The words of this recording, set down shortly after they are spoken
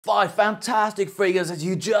5 fantastic fragrances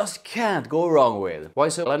you just can't go wrong with.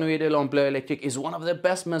 YSL La Nuit de Bleu Electrique is one of the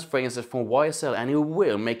best men's fragrances from YSL and it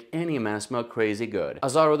will make any man smell crazy good.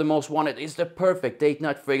 Azzaro the Most Wanted is the perfect date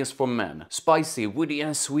night fragrance for men. Spicy, woody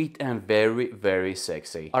and sweet and very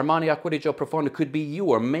sexy. Armani Acqua Dior Profondo could be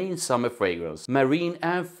your main summer fragrance. Marine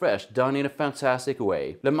and fresh, done in a fantastic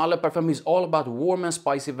way. Male Le Parfum is all about warm and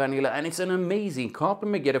spicy vanilla and it's an amazing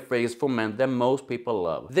compliment getter fragrance for men that most people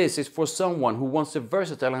love. This is for someone who wants a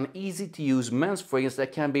versatile and easy to use men's fragrance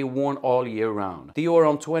that can be worn all year round. Dior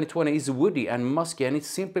Homme 2020 is woody and musky and it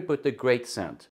simply put a great scent.